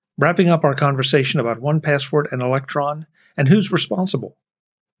wrapping up our conversation about 1Password and Electron and who's responsible.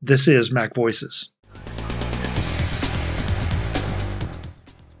 This is Mac Voices.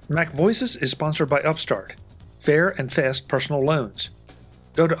 Mac Voices is sponsored by Upstart, fair and fast personal loans.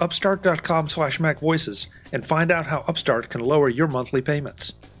 Go to upstart.com/macvoices and find out how Upstart can lower your monthly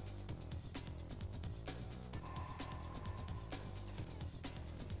payments.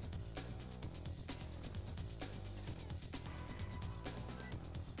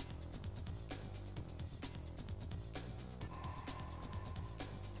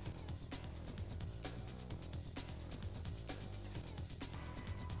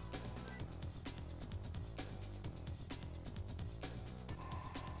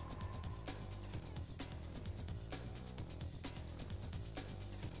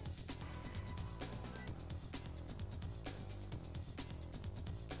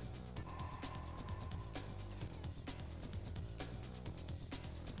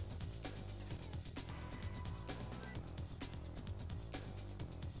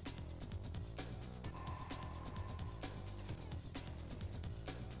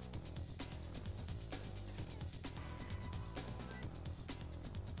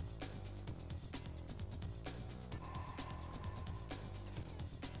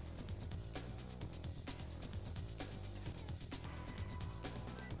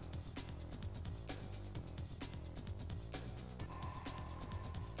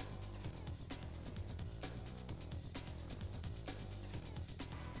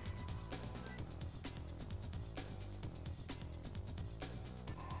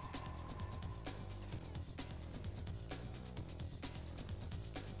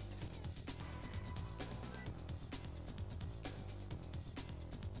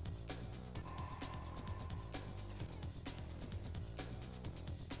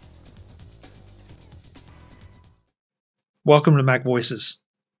 Welcome to Mac Voices.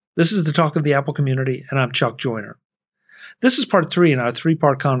 This is the talk of the Apple community, and I'm Chuck Joyner. This is part 3 in our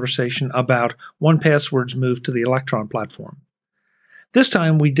 3-part conversation about 1Password's move to the Electron platform. This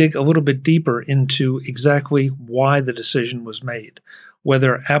time, we dig a little bit deeper into exactly why the decision was made,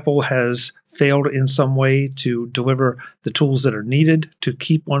 whether Apple has failed in some way to deliver the tools that are needed to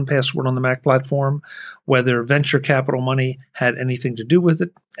keep 1Password on the Mac platform, whether venture capital money had anything to do with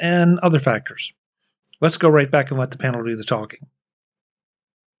it, and other factors. Let's go right back and let the panel do the talking.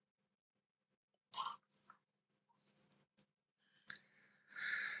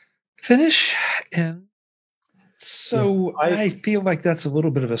 Finish. And so I feel like that's a little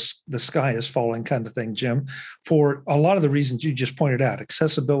bit of the sky is falling kind of thing, Jim, for a lot of the reasons you just pointed out,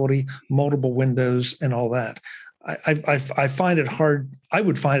 accessibility, multiple windows, and all that. I find it hard. I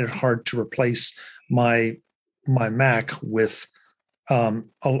would find it hard to replace my Mac with,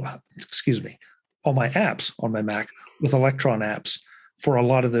 all my apps on my Mac with Electron apps for a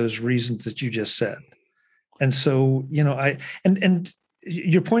lot of those reasons that you just said. And so, and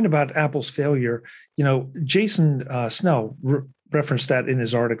your point about Apple's failure, Jason Snell referenced that in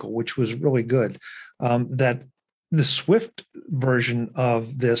his article, which was really good, that the Swift version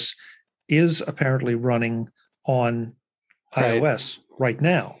of this is apparently running on iOS right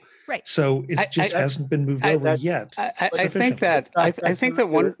now. Right. So it just hasn't been moved over yet. I think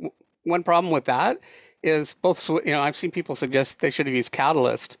that one problem with that is both. I've seen people suggest they should have used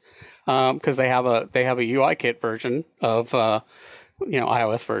Catalyst because they have a UIKit version of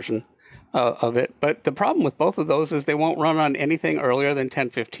iOS version of it. But the problem with both of those is they won't run on anything earlier than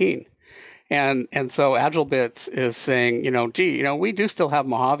 10.15. And so AgileBits is saying, we do still have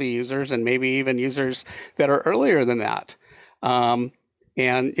Mojave users and maybe even users that are earlier than that.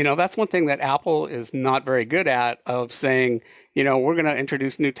 And, that's one thing that Apple is not very good at, of saying, we're going to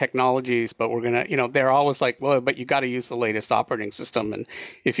introduce new technologies, but we're going to, they're always like, well, but you got to use the latest operating system. And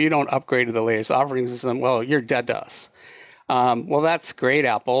if you don't upgrade to the latest operating system, well, you're dead to us. Well, that's great,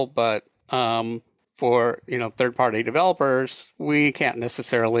 Apple, but for, third-party developers, we can't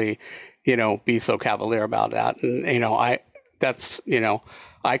necessarily, be so cavalier about that. And,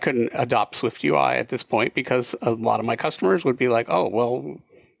 I couldn't adopt Swift UI at this point because a lot of my customers would be like, oh, well,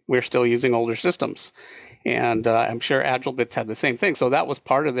 we're still using older systems. And I'm sure AgileBits had the same thing. So that was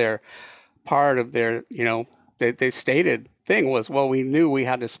part of their they stated thing was, well, we knew we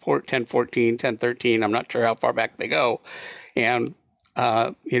had to support 10.14, 10.13. I'm not sure how far back they go. And,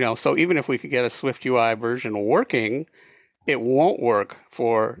 so even if we could get a Swift UI version working, it won't work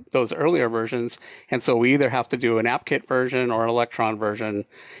for those earlier versions. And so we either have to do an AppKit version or an Electron version.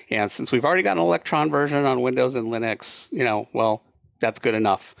 And since we've already got an Electron version on Windows and Linux, well, that's good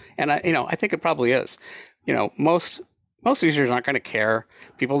enough. And I think it probably is. Most users aren't going to care.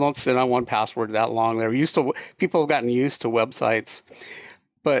 People don't sit on 1Password that long. People have gotten used to websites.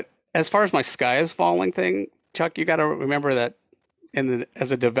 But as far as my sky is falling thing, Chuck, you got to remember that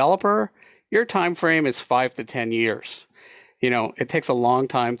as a developer, your time frame is 5 to 10 years. It takes a long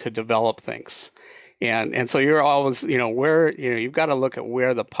time to develop things. And so you're always, you've got to look at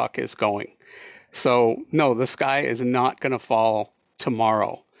where the puck is going. So no, the sky is not going to fall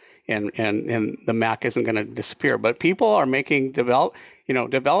tomorrow, and the Mac isn't going to disappear. But people are making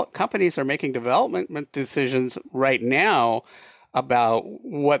companies are making development decisions right now about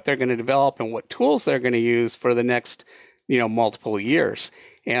what they're going to develop and what tools they're going to use for the next, multiple years.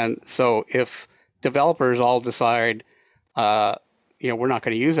 And so if developers all decide, we're not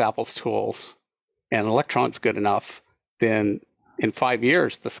going to use Apple's tools and Electron's good enough, then in 5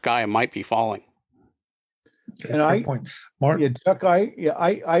 years, the sky might be falling. Okay, and point. Mark? Yeah, Chuck,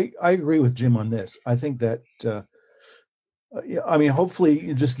 I agree with Jim on this. I think that,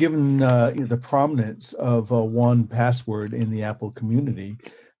 hopefully, just given the prominence of 1Password in the Apple community,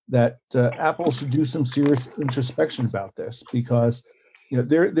 that Apple should do some serious introspection about this, because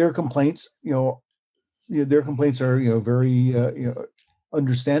their complaints, their complaints are very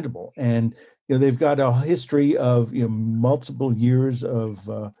understandable, and they've got a history of multiple years of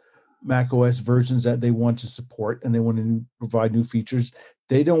Mac OS versions that they want to support, and they want to provide new features.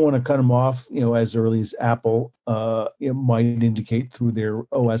 They don't want to cut them off, as early as Apple might indicate through their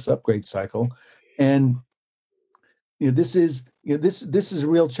OS upgrade cycle. And this is a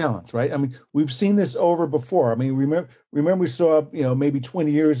real challenge, right? I mean, we've seen this over before. I mean, remember we saw maybe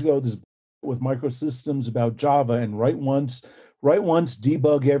 20 years ago this with Microsystems about Java, and write once,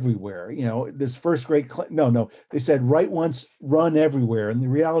 debug everywhere. This first great they said write once, run everywhere, and the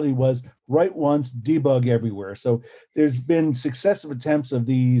reality was write once, debug everywhere. So there's been successive attempts of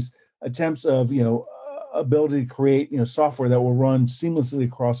ability to create software that will run seamlessly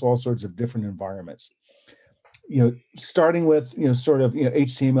across all sorts of different environments. Starting with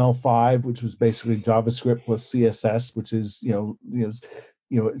HTML5, which was basically JavaScript plus CSS, which is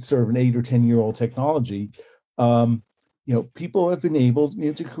sort of an 8 or 10-year-old technology. People have been able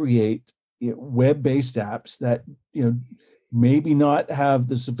to create web-based apps that maybe not have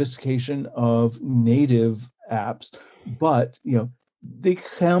the sophistication of native apps, but they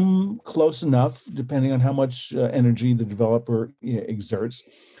come close enough, depending on how much energy the developer exerts,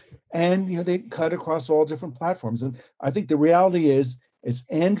 and they cut across all different platforms. And I think the reality is it's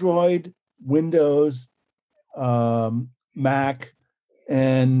Android, Windows, Mac,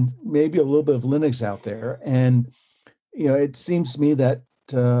 and maybe a little bit of Linux out there. And it seems to me that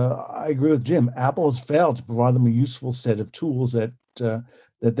I agree with Jim. Apple has failed to provide them a useful set of tools that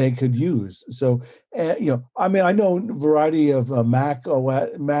they could use. So, I know a variety of Mac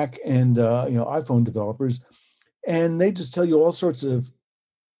and iPhone developers, and they just tell you all sorts of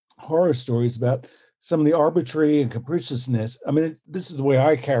horror stories about some of the arbitrary and capriciousness. I mean, this is the way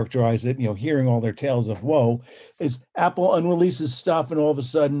I characterize it, hearing all their tales of woe, is Apple unreleases stuff and all of a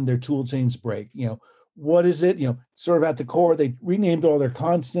sudden their tool chains break. What is it? Sort of at the core, they renamed all their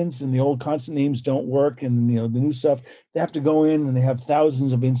constants and the old constant names don't work. And, the new stuff, they have to go in and they have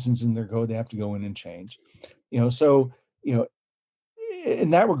thousands of instances in their code. They have to go in and change, so, in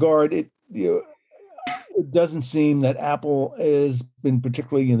that regard, it doesn't seem that Apple has been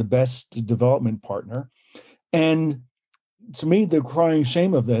particularly the best development partner. And to me, the crying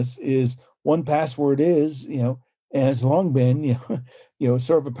shame of this is 1Password is, has long been,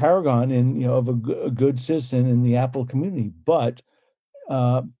 sort of a paragon of a good citizen in the Apple community. But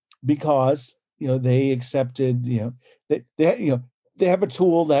because, they accepted, they have a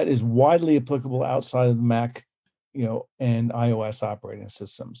tool that is widely applicable outside of the Mac, and iOS operating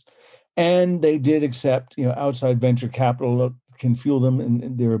systems. And they did accept, outside venture capital that can fuel them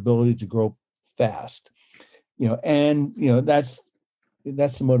in their ability to grow fast. That's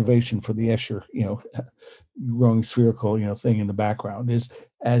the motivation for the Escher, growing spherical, thing in the background is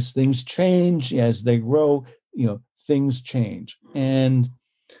as things change, as they grow, things change. And,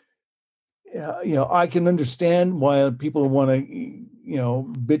 I can understand why people want to,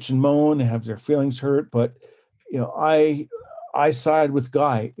 bitch and moan and have their feelings hurt. But, I side with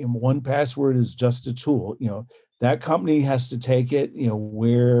Guy, and 1Password is just a tool. That company has to take it,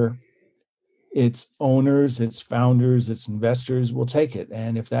 where its owners, its founders, its investors will take it.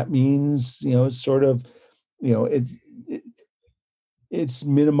 And if that means, it's sort of, it's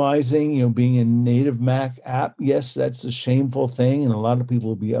minimizing, being a native Mac app. Yes, that's a shameful thing, and a lot of people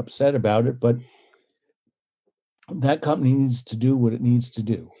will be upset about it. But that company needs to do what it needs to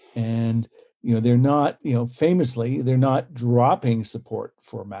do. And they're not, famously, they're not dropping support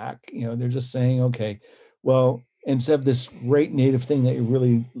for Mac. They're just saying, okay, well, instead of this great native thing that you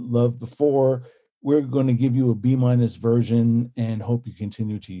really loved before, we're going to give you a B- version and hope you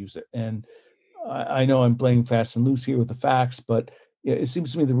continue to use it. And I know I'm playing fast and loose here with the facts, but it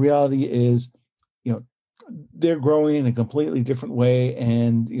seems to me the reality is, they're growing in a completely different way.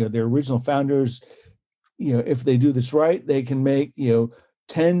 And, their original founders, if they do this right, they can make,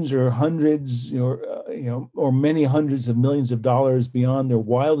 tens or hundreds, or many hundreds of millions of dollars beyond their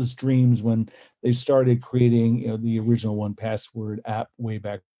wildest dreams when they started creating, the original 1Password app way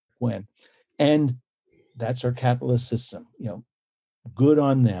back when. And that's our capitalist system. Good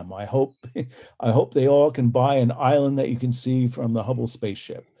on them. I hope they all can buy an island that you can see from the Hubble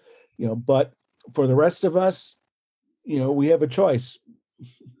spaceship. But for the rest of us, we have a choice.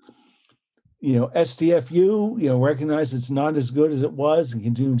 STFU, recognize it's not as good as it was and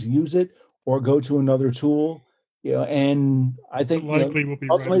continue to use it, or go to another tool. And I think likely will be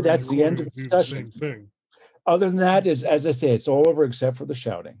ultimately that's the end of the discussion. The same thing. Other than that, as I say, it's all over except for the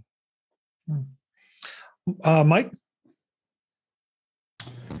shouting. Mike?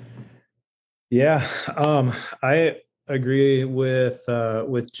 Yeah, I agree with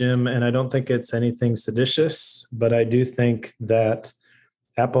Jim, and I don't think it's anything seditious, but I do think that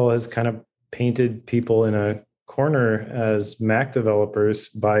Apple has kind of painted people in a corner as Mac developers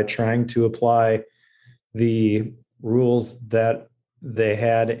by trying to apply the rules that they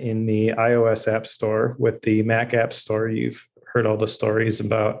had in the iOS App Store with the Mac App Store. You've heard all the stories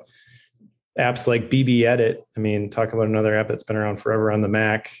about apps like BB Edit. I mean, talk about another app that's been around forever on the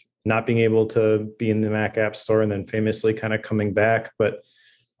Mac, not being able to be in the Mac App Store and then famously kind of coming back. But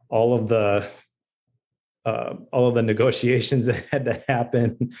all of the negotiations that had to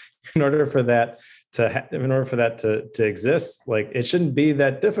happen in order for that to exist, like, it shouldn't be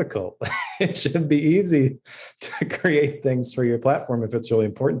that difficult. It should be easy to create things for your platform if it's really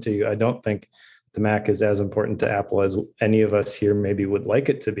important to you. I don't think the Mac is as important to Apple as any of us here maybe would like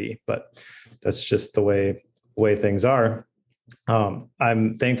it to be, but that's just the way things are.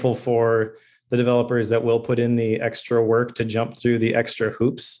 I'm thankful for the developers that will put in the extra work to jump through the extra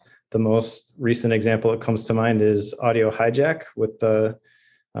hoops. The most recent example that comes to mind is Audio Hijack with the,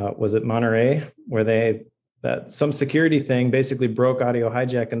 was it Monterey, where some security thing basically broke Audio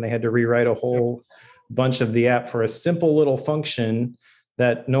Hijack and they had to rewrite a whole bunch of the app for a simple little function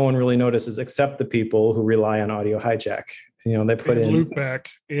that no one really notices except the people who rely on Audio Hijack. They put in Loopback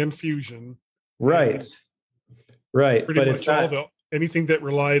and Fusion. Right. Right. Pretty but much it's not, anything that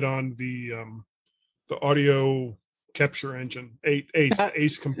relied on the audio capture engine,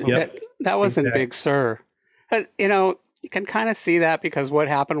 ACE component. That wasn't Big Sur. You can kind of see that because what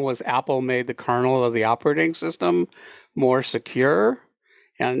happened was Apple made the kernel of the operating system more secure.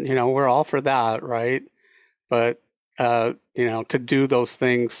 And, we're all for that, right? But, to do those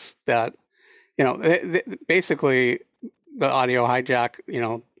things that, basically the Audio Hijack,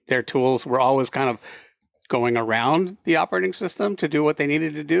 their tools were always kind of going around the operating system to do what they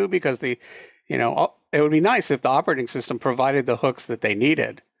needed to do because it would be nice if the operating system provided the hooks that they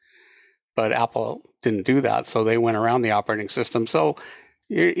needed, but Apple didn't do that. So they went around the operating system. So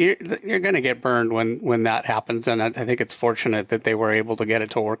you're going to get burned when that happens. And I think it's fortunate that they were able to get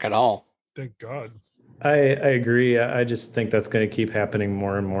it to work at all. Thank God. I agree. I just think that's going to keep happening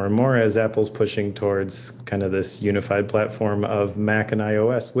more and more and more as Apple's pushing towards kind of this unified platform of Mac and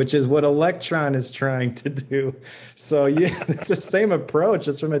iOS, which is what Electron is trying to do. So it's the same approach,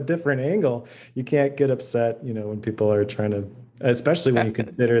 just from a different angle. You can't get upset, when people are trying to, especially when you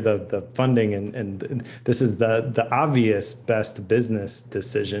consider the funding and this is the obvious best business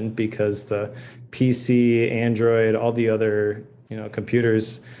decision because the PC, Android, all the other,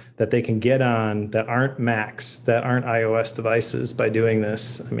 computers that they can get on that aren't Macs, that aren't iOS devices by doing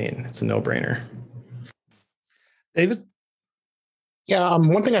this. I mean, it's a no-brainer. David? Yeah,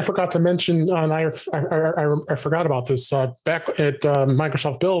 one thing I forgot to mention, and I forgot about this, back at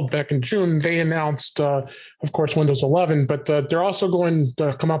Microsoft Build back in June, they announced, of course, Windows 11, but they're also going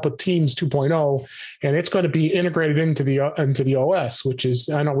to come up with Teams 2.0, and it's going to be integrated into the OS, which is,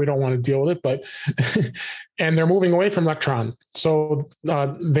 I know we don't want to deal with it, but and they're moving away from Electron. So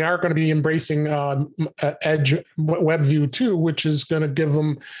they are going to be embracing Edge WebView 2, which is going to give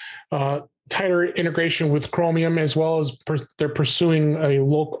them tighter integration with Chromium, as well as they're pursuing a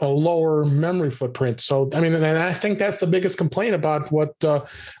lower memory footprint. So, I mean, and I think that's the biggest complaint about what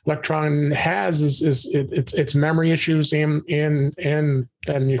Electron has is its memory issues and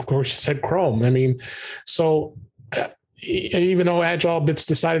of course you said Chrome. I mean, so even though AgileBits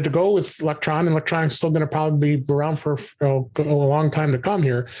decided to go with Electron, and Electron's still going to probably be around for a long time to come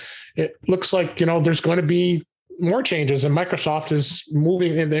here, it looks like, there's going to be more changes, and Microsoft is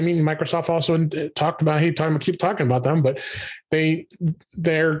moving. And I mean, Microsoft also talked about, keep talking about them, but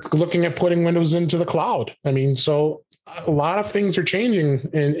they're looking at putting Windows into the cloud. I mean, so a lot of things are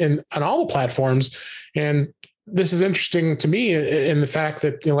changing on all the platforms, and this is interesting to me in the fact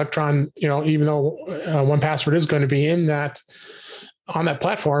that Electron, even though 1Password is going to be on that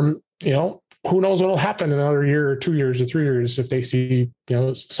platform, who knows what'll happen in another year or 2 years or 3 years if they see,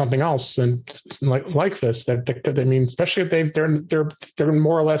 something else and like this. That I mean, especially if they're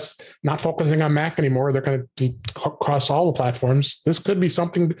more or less not focusing on Mac anymore. They're going to be across all the platforms. This could be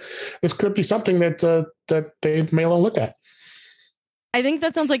something. That they may want to look at. I think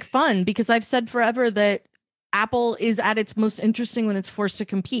that sounds like fun, because I've said forever that Apple is at its most interesting when it's forced to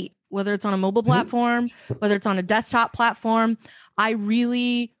compete, whether it's on a mobile platform, whether it's on a desktop platform. I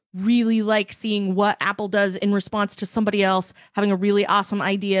really like seeing what Apple does in response to somebody else having a really awesome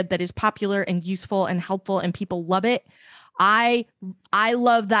idea that is popular and useful and helpful and people love it. I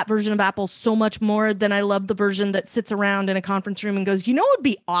love that version of Apple so much more than I love the version that sits around in a conference room and goes, it would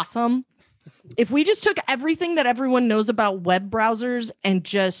be awesome if we just took everything that everyone knows about web browsers and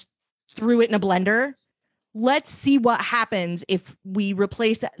just threw it in a blender. Let's see what happens if we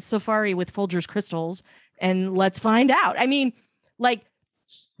replace Safari with Folgers crystals, and let's find out. I mean, like,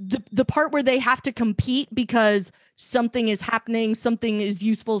 the part where they have to compete because something is happening, something is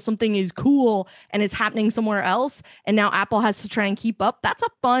useful, something is cool, and it's happening somewhere else, and now Apple has to try and keep up. That's a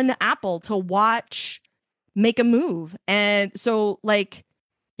fun Apple to watch make a move. And so, like,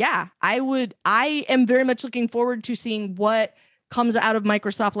 yeah, I am very much looking forward to seeing what comes out of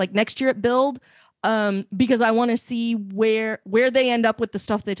Microsoft like next year at Build, because I want to see where they end up with the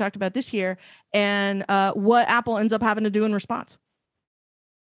stuff they talked about this year, and what Apple ends up having to do in response.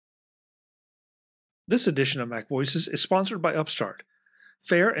 This edition of Mac Voices is sponsored by Upstart.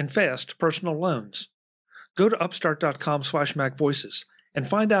 Fair and fast personal loans. Go to upstart.com/MacVoices and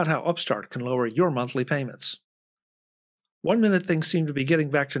find out how Upstart can lower your monthly payments. 1 minute things seem to be getting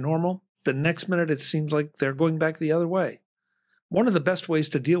back to normal. The next minute it seems like they're going back the other way. One of the best ways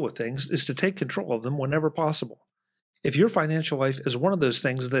to deal with things is to take control of them whenever possible. If your financial life is one of those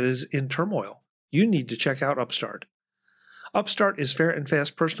things that is in turmoil, you need to check out Upstart. Upstart is fair and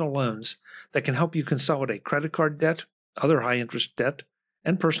fast personal loans that can help you consolidate credit card debt, other high-interest debt,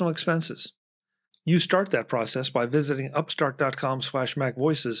 and personal expenses. You start that process by visiting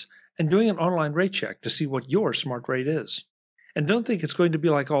upstart.com/MacVoices and doing an online rate check to see what your smart rate is. And don't think it's going to be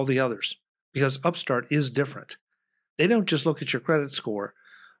like all the others, because Upstart is different. They don't just look at your credit score,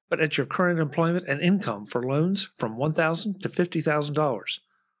 but at your current employment and income for loans from $1,000 to $50,000.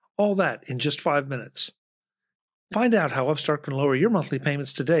 All that in just 5 minutes. Find out how Upstart can lower your monthly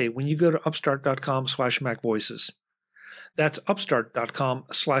payments today when you go to upstart.com/MacVoices. That's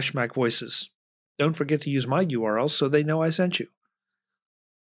upstart.com/MacVoices. Don't forget to use my URL so they know I sent you.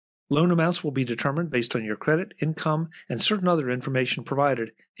 Loan amounts will be determined based on your credit, income, and certain other information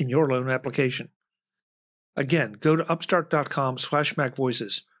provided in your loan application. Again, go to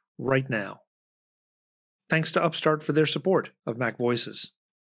upstart.com/MacVoices right now. Thanks to Upstart for their support of Mac Voices.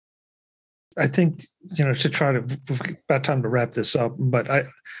 I think, to try to, about time to wrap this up, but I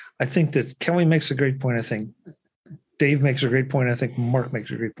think that Kelly makes a great point. I think Dave makes a great point. I think Mark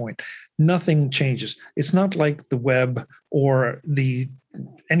makes a great point. Nothing changes. It's not like the web or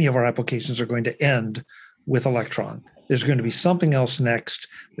any of our applications are going to end with Electron. There's going to be something else next.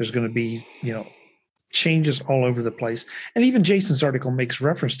 There's going to be, changes all over the place. And even Jason's article makes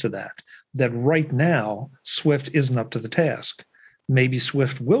reference to that right now, Swift isn't up to the task. Maybe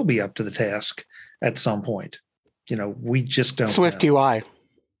Swift will be up to the task at some point. We just don't Swift know. UI.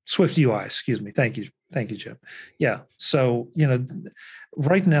 Swift UI, excuse me. Thank you, Jim. Yeah. So,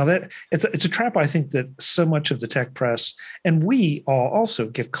 right now that it's a trap, I think, that so much of the tech press and we all also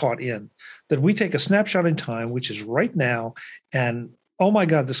get caught in, that we take a snapshot in time, which is right now, and oh my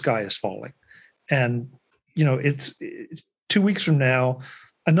God, the sky is falling. And, it's 2 weeks from now,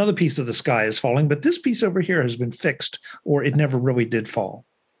 another piece of the sky is falling, but this piece over here has been fixed, or it never really did fall.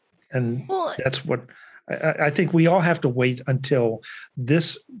 And that's what I think we all have to wait until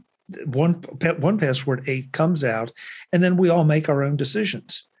this one Password 8 comes out, and then we all make our own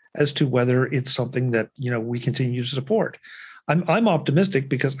decisions as to whether it's something that, we continue to support. I'm optimistic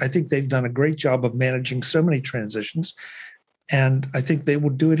because I think they've done a great job of managing so many transitions. And I think they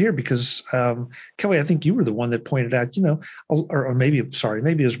will do it here because, Kelly, I think you were the one that pointed out, or maybe it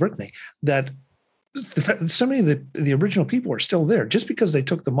was Brittany, that so many of the original people are still there. Just because they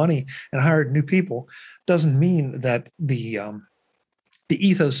took the money and hired new people doesn't mean that the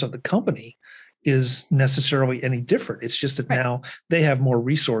ethos of the company is necessarily any different. It's just that now they have more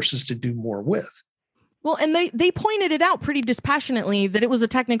resources to do more with. Well, and they pointed it out pretty dispassionately that it was a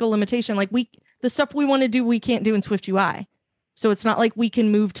technical limitation. Like the stuff we want to do, we can't do in Swift UI. So it's not like we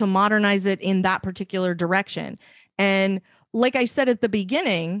can move to modernize it in that particular direction. And like I said at the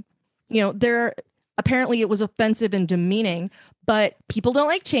beginning, apparently it was offensive and demeaning, but people don't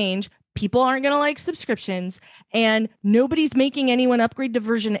like change. People aren't going to like subscriptions, and nobody's making anyone upgrade to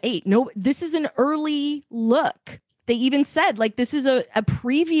version 8. No, this is an early look. They even said, like, this is a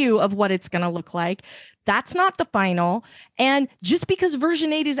preview of what it's going to look like. That's not the final. And just because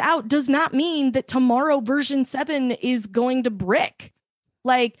version 8 is out does not mean that tomorrow version 7 is going to brick.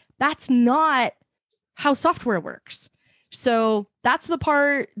 Like, that's not how software works. So that's the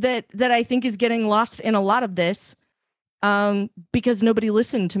part that I think is getting lost in a lot of this, because nobody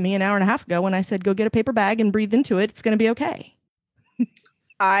listened to me an hour and a half ago when I said, go get a paper bag and breathe into it. It's going to be okay.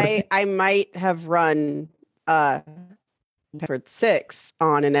 I might have run Password 6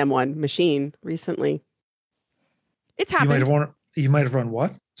 on an M1 machine recently. It's happened. You might have run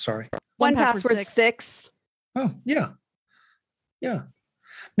what? Sorry. 1Password 6. Oh, yeah. Yeah.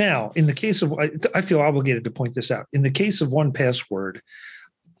 Now, in the case of, I feel obligated to point this out. In the case of 1Password,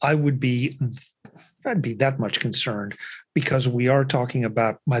 I'd be that much concerned because we are talking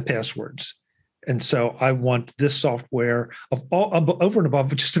about my passwords. And so I want this software over and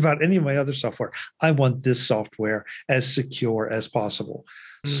above just about any of my other software. I want this software as secure as possible.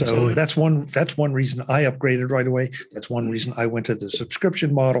 So that's one reason I upgraded right away. That's one reason I went to the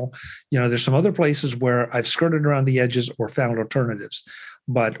subscription model. There's some other places where I've skirted around the edges or found alternatives.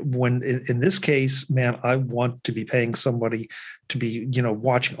 But when in this case, man, I want to be paying somebody to be,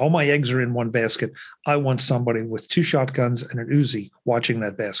 watching. All my eggs are in one basket. I want somebody with 2 shotguns and an Uzi watching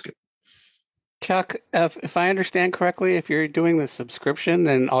that basket. Chuck, if I understand correctly, if you're doing the subscription,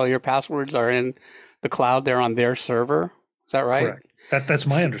 then all your passwords are in the cloud. They're on their server. Is that right? Correct. That's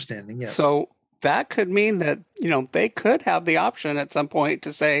my understanding, yes. So that could mean that, they could have the option at some point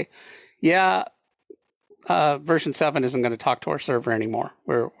to say, yeah, version 7 isn't going to talk to our server anymore.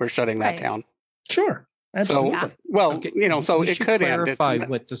 We're shutting that down. Sure. Absolutely. So, so it could clarify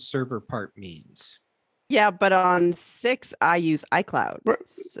what the server part means. Yeah, but on 6, I use iCloud.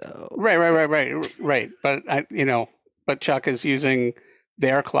 So Right. But Chuck is using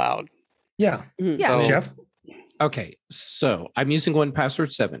their cloud. Yeah. Yeah. So, Jeff? Okay, so I'm using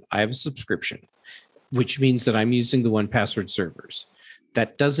 1Password 7. I have a subscription, which means that I'm using the 1Password servers.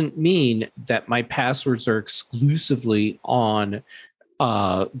 That doesn't mean that my passwords are exclusively on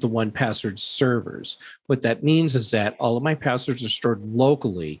the 1Password servers. What that means is that all of my passwords are stored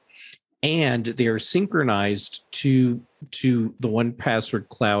locally, and they are synchronized to the 1Password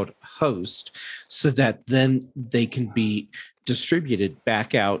cloud host so that then they can be distributed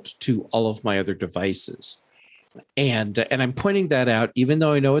back out to all of my other devices. And I'm pointing that out, even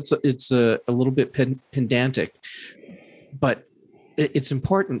though I know it's a little bit pedantic, but it's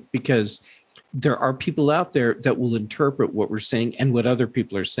important because there are people out there that will interpret what we're saying and what other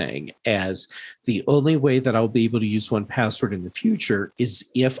people are saying as the only way that I'll be able to use 1Password in the future is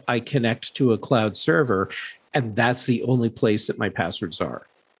if I connect to a cloud server, and that's the only place that my passwords are.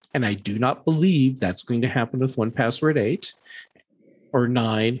 And I do not believe that's going to happen with 1Password 8 or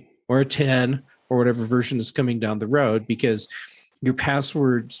 9 or 10 or whatever version is coming down the road, because your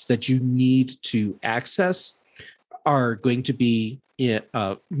passwords that you need to access are going to be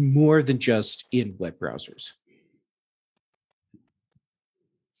more than just in web browsers.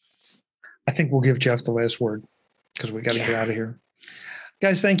 I think we'll give Jeff the last word because we got to get out of here.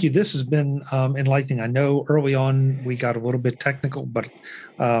 Guys, thank you. This has been enlightening. I know early on we got a little bit technical, but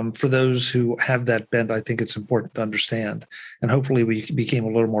for those who have that bent, I think it's important to understand. And hopefully we became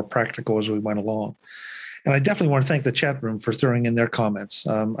a little more practical as we went along. And I definitely want to thank the chat room for throwing in their comments.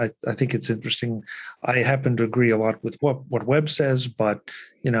 I think it's interesting. I happen to agree a lot with what Webb says, but,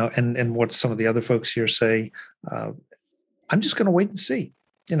 and what some of the other folks here say. I'm just going to wait and see.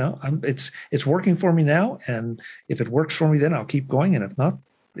 It's working for me now, and if it works for me, then I'll keep going, and if not,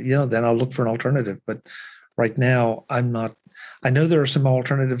 then I'll look for an alternative. But right now, I'm not. I know there are some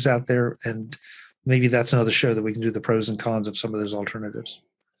alternatives out there, and maybe that's another show that we can do the pros and cons of some of those alternatives.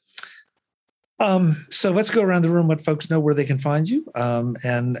 So let's go around the room, let folks know where they can find you.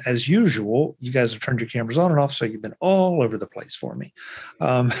 And as usual, you guys have turned your cameras on and off, so you've been all over the place for me.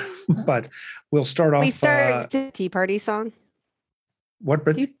 But we'll start off. We start Tea Party song. What?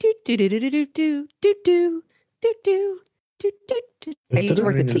 But I used to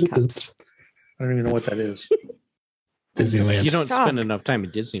work at teacups. I don't even know what that is. Disneyland. You don't spend enough time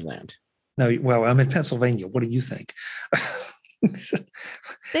in Disneyland. No, well, I'm in Pennsylvania. What do you think?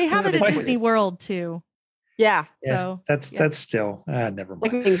 They have it at Disney World too. Yeah. So, that's still never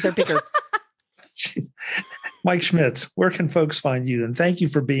mind. They're bigger. Jeez. Mike Schmitz, where can folks find you? And thank you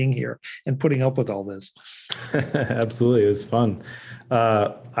for being here and putting up with all this. Absolutely. It was fun.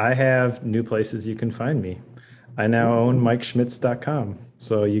 I have new places you can find me. I now own MikeSchmitz.com.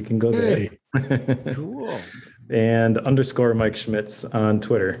 So you can go there. Cool. And _ Mike Schmitz on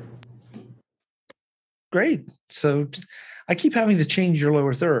Twitter. Great. So I keep having to change your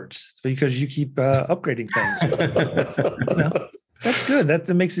lower thirds because you keep upgrading things. That's good. That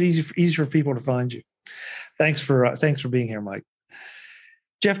makes it easy for people to find you. Thanks for being here, Mike.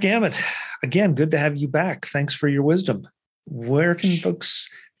 Jeff Gamet, again, good to have you back. Thanks for your wisdom. Where can folks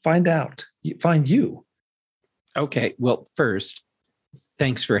find you? Okay. Well, first,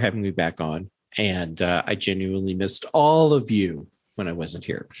 thanks for having me back on. And I genuinely missed all of you when I wasn't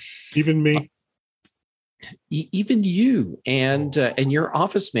here. Even me. Even you and your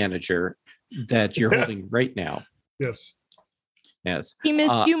office manager that you're holding right now. Yes. Yes. He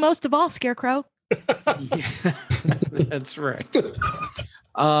missed you most of all, Scarecrow. Yeah, that's right.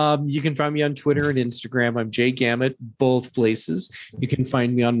 You can find me on Twitter and Instagram. I'm Jay Gamet, both places. You can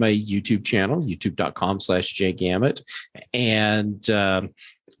find me on my YouTube channel, youtube.com/JayGamet, and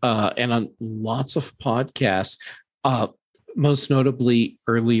on lots of podcasts. Most notably,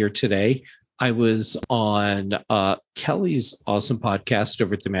 earlier today, I was on Kelly's awesome podcast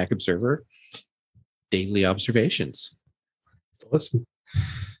over at the Mac Observer, Daily Observations. Listen.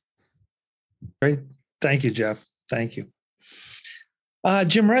 Great. Thank you, Jeff. Thank you.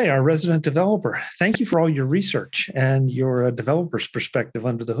 Jim Ray, our resident developer, thank you for all your research and your developer's perspective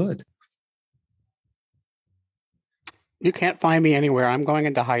under the hood. You can't find me anywhere. I'm going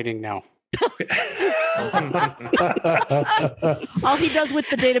into hiding now. All he does with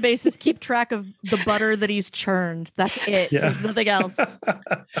the database is keep track of the butter that he's churned. That's it. Yeah. There's nothing else.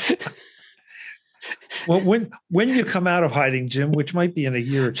 Well, when you come out of hiding, Jim, which might be in a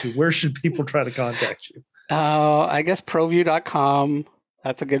year or two, where should people try to contact you? I guess ProView.com.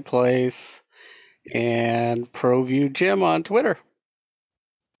 That's a good place. And ProView Jim on Twitter.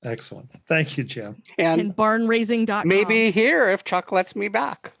 Excellent. Thank you, Jim. And barnraising.com. Maybe here if Chuck lets me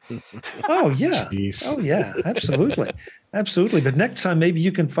back. Oh, yeah. Jeez. Oh, yeah. Absolutely. Absolutely. But next time, maybe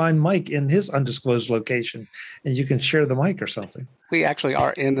you can find Mike in his undisclosed location and you can share the mic or something. We actually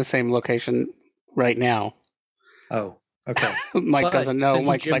are in the same location right now. Oh, okay. Mike doesn't know.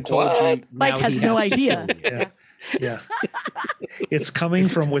 Mike's Jim like, told what? you, Mike now has he no has to idea. kill you. Yeah. It's coming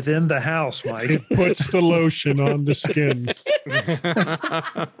from within the house, Mike. It puts the lotion on the skin.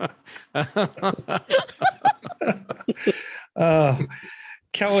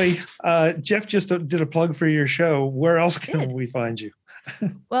 Kelly, Jeff just did a plug for your show. Where else can we find you?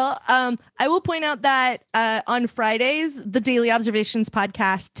 Well, I will point out that on Fridays, the Daily Observations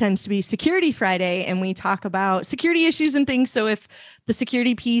podcast tends to be Security Friday, and we talk about security issues and things. So if the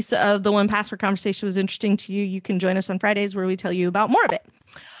security piece of the 1Password conversation was interesting to you, you can join us on Fridays where we tell you about more of it.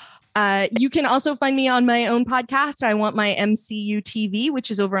 You can also find me on my own podcast. I Want My MCU TV,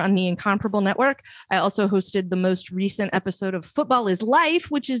 which is over on the Incomparable Network. I also hosted the most recent episode of Football is Life,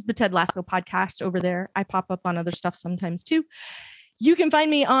 which is the Ted Lasso podcast over there. I pop up on other stuff sometimes too. You can find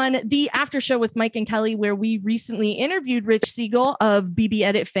me on the After Show with Mike and Kelly, where we recently interviewed Rich Siegel of BB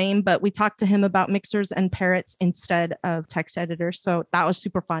Edit fame, but we talked to him about mixers and parrots instead of text editors. So that was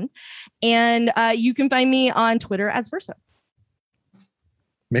super fun. And you can find me on Twitter as Verso.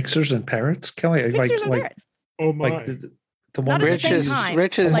 Mixers and parrots, Kelly. Mixers and parrots. Oh my! Like the one Not at the Rich same is time.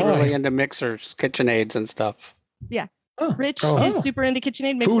 Rich is Like- really into mixers, KitchenAids, and stuff. Yeah. Oh, Rich Oh. is super into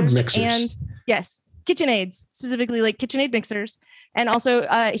KitchenAid mixers. Food mixers. And yes, KitchenAids, specifically like KitchenAid mixers. And also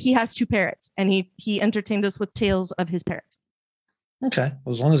he has 2 parrots, and he entertained us with tales of his parrots. okay.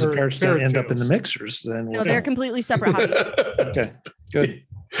 Well, as long as the parrots don't Parrot end up in the tails. mixers, then No, we're they're fine. completely separate hobbies. Okay, good.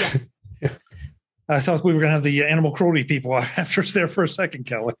 I thought we were going to have the animal cruelty people after us there for a second,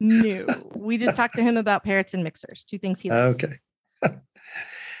 Kelly. No, we just talked to him about parrots and mixers, 2 things he likes. Okay.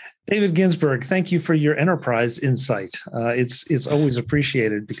 David Ginsburg, thank you for your enterprise insight. It's always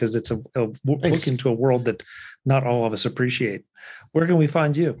appreciated because it's a look into a world that not all of us appreciate. Where can we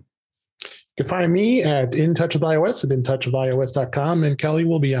find you? You can find me at In Touch with iOS at intouchwithios.com, and Kelly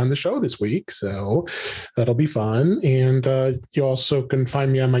will be on the show this week, so that'll be fun. And you also can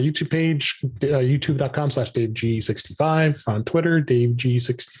find me on my YouTube page, youtube.com/DaveG65, on Twitter,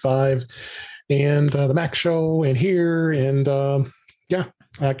 DaveG65, and the Mac Show, and here, and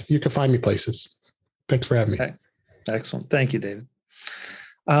you can find me places. Thanks for having me. Okay. Excellent. Thank you, David.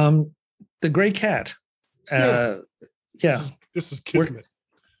 The Gray Cat. Yeah. This is Kismet.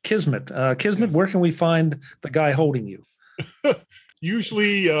 Kismet. Kismet, where can we find the guy holding you?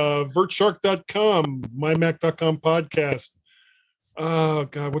 Usually vertshark.com, mymac.com podcast. Oh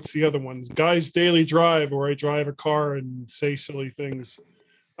God, what's the other ones? Guy's Daily Drive, where I drive a car and say silly things,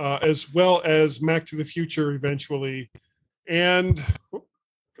 as well as Mac to the Future eventually, and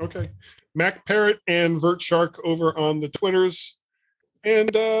Mac Parrot and Vert Shark over on the Twitters,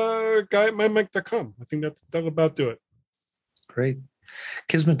 and Guy at mymac.com. I think that'll about do it. Great.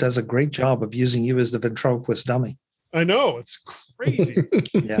 Kismet does a great job of using you as the ventriloquist dummy. I know, it's crazy.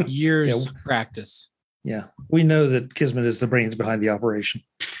 Yeah. Years of practice. Yeah. We know that Kismet is the brains behind the operation.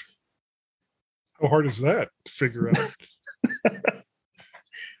 How hard is that to figure out? But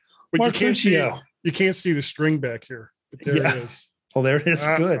Mark Fuccio. you can't see the string back here. But there it is. Oh, there it is.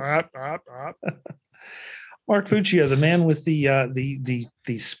 Good. Mark Fuccio, the man with the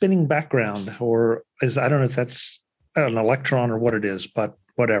spinning background, or I don't know if that's an electron or what it is, but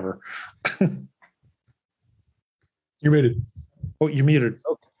whatever. You're muted. Oh, you're muted.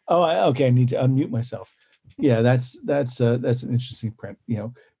 Okay. I need to unmute myself. Yeah, that's an interesting print.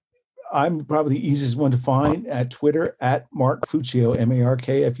 I'm probably the easiest one to find at Twitter at Mark Fuccio,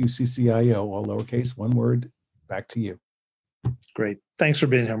 MarkFuccio, all lowercase, one word. Back to you. Great. Thanks for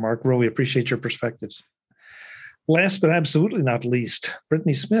being here, Mark. Really appreciate your perspectives. Last but absolutely not least,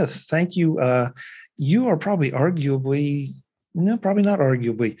 Brittany Smith. Thank you. You are probably probably not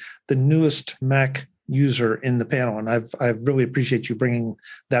arguably, the newest Mac user in the panel, and I really appreciate you bringing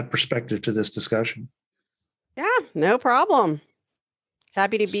that perspective to this discussion. Yeah, no problem.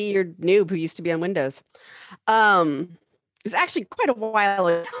 Happy to be your noob who used to be on Windows. It was actually quite a while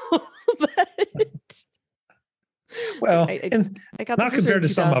ago, but well, I got not compared to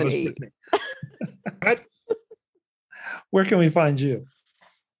some of us. Where can we find you?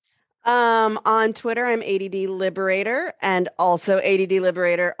 On Twitter, I'm ADD Liberator, and also ADD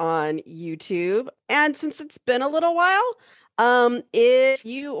Liberator on YouTube. And since it's been a little while, if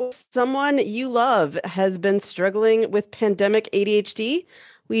you or someone you love has been struggling with pandemic ADHD,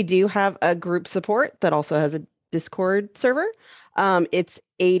 we do have a group support that also has a Discord server. It's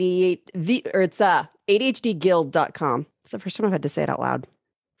ADHDguild.com. It's the first time I've had to say it out loud.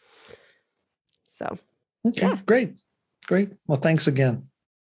 So, okay, yeah. Great. Well, thanks again.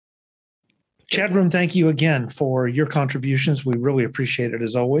 Chat room, thank you again for your contributions. We really appreciate it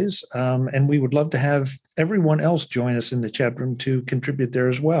as always. And we would love to have everyone else join us in the chat room to contribute there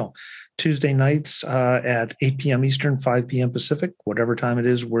as well. Tuesday nights at 8 p.m. Eastern, 5 p.m. Pacific, whatever time it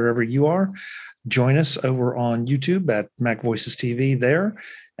is, wherever you are. Join us over on YouTube at Mac Voices TV there.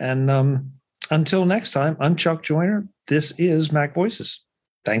 And until next time, I'm Chuck Joyner. This is Mac Voices.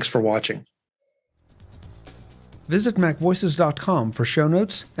 Thanks for watching. Visit MacVoices.com for show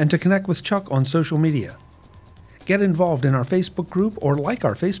notes and to connect with Chuck on social media. Get involved in our Facebook group or like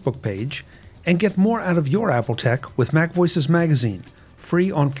our Facebook page, and get more out of your Apple tech with Mac Voices Magazine,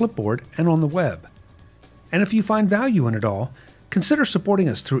 free on Flipboard and on the web. And if you find value in it all, consider supporting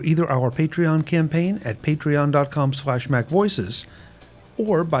us through either our Patreon campaign at patreon.com/MacVoices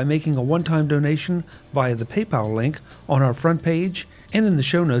or by making a one-time donation via the PayPal link on our front page and in the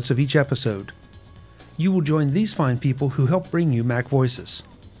show notes of each episode. You will join these fine people who help bring you Mac Voices.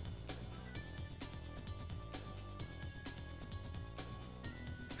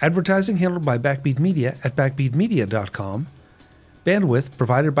 Advertising handled by Backbeat Media at backbeatmedia.com. Bandwidth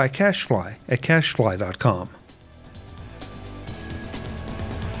provided by CacheFly at cachefly.com.